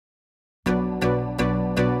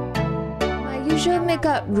usual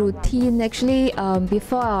makeup routine, actually,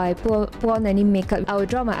 before I put on any makeup, I will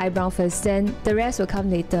draw my eyebrow first, then the rest will come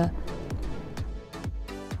later.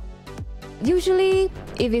 Usually,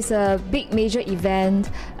 if it's a big major event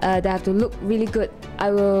that I have to look really good, I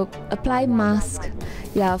will apply mask,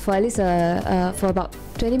 yeah, for at least for about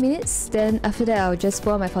 20 minutes. Then after that, I'll just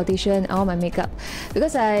put on my foundation and all my makeup.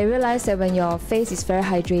 Because I realized that when your face is very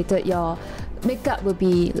hydrated, your makeup will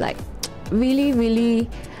be like really,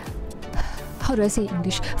 how do I say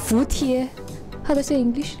English? 服帖. How do I say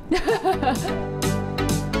English?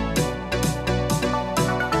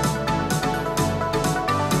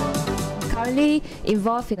 Currently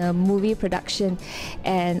involved in a movie production,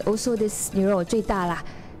 and also this 女人我最大啦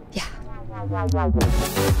 ，yeah.